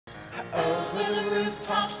Over the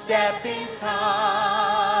rooftop, step in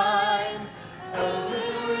time. Over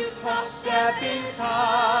the rooftop, step in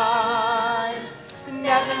time.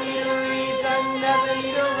 Never need a reason, never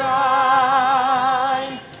need a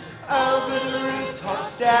rhyme. Over the rooftop,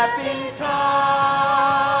 step in time.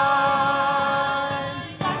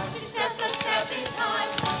 Watch you step in time.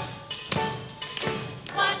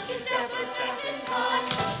 Watch you step in time.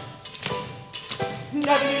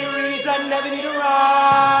 Never need a reason, never need a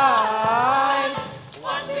rhyme.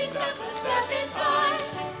 Watch me step in time.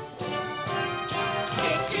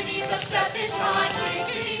 Kick your knees up, step in time.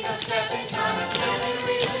 Kick your knees up, step in time. Never need a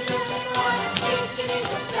reason, never need a rhyme. Kick your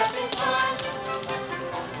knees up, step in time.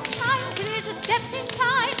 Childhood is a step in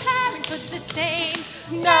time. Parenthood's the same.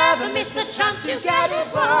 Never miss a chance to get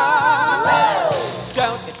it right.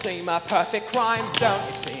 Don't it seem a perfect crime? Don't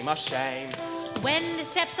it seem a shame? When the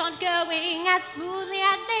steps aren't going as smoothly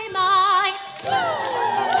as they might.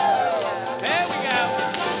 There we go.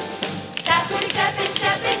 That's when we step in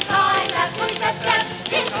time. That's when we step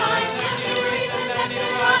in time. Never need a reason, never need a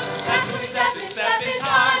rhyme. That's when we step in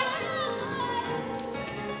time.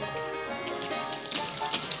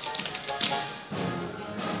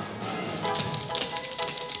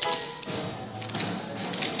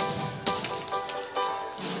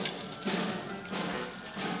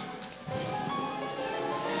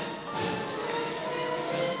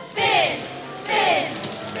 Spin, spin,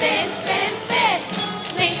 spin, spin, spin.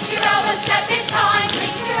 Link your elbows, step in time.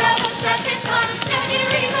 Link your elbows, step in time. Never need a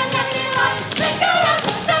reason, never need a rhyme. Link your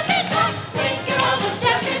elbows, step in time. Link your elbows,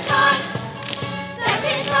 step in time. Step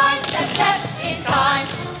in time, step in time.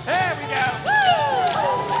 There we go.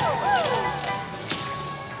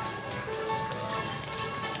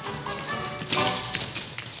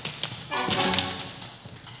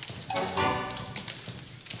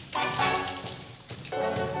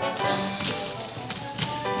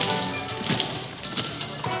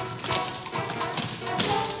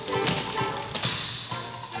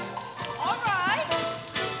 All right.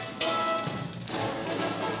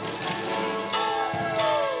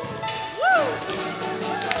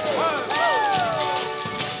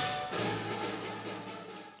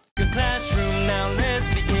 Good classroom, now let's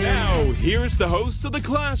begin. Now, here's the host of the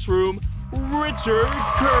classroom, Richard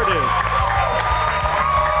Curtis.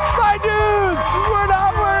 My dudes, we're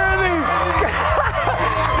not worthy.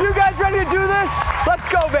 You guys ready to do this? Let's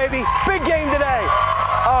go, baby. Big game today.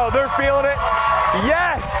 Oh, they're feeling it?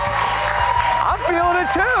 Yes. I'm feeling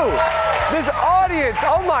it too. This audience,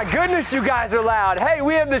 oh my goodness, you guys are loud. Hey,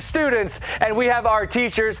 we have the students and we have our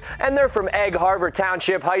teachers, and they're from Egg Harbor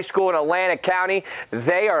Township High School in Atlantic County.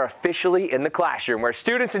 They are officially in the classroom where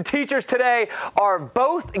students and teachers today are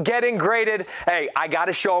both getting graded. Hey, I got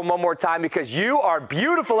to show them one more time because you are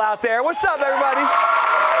beautiful out there. What's up, everybody?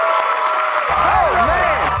 Oh,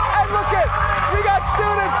 man.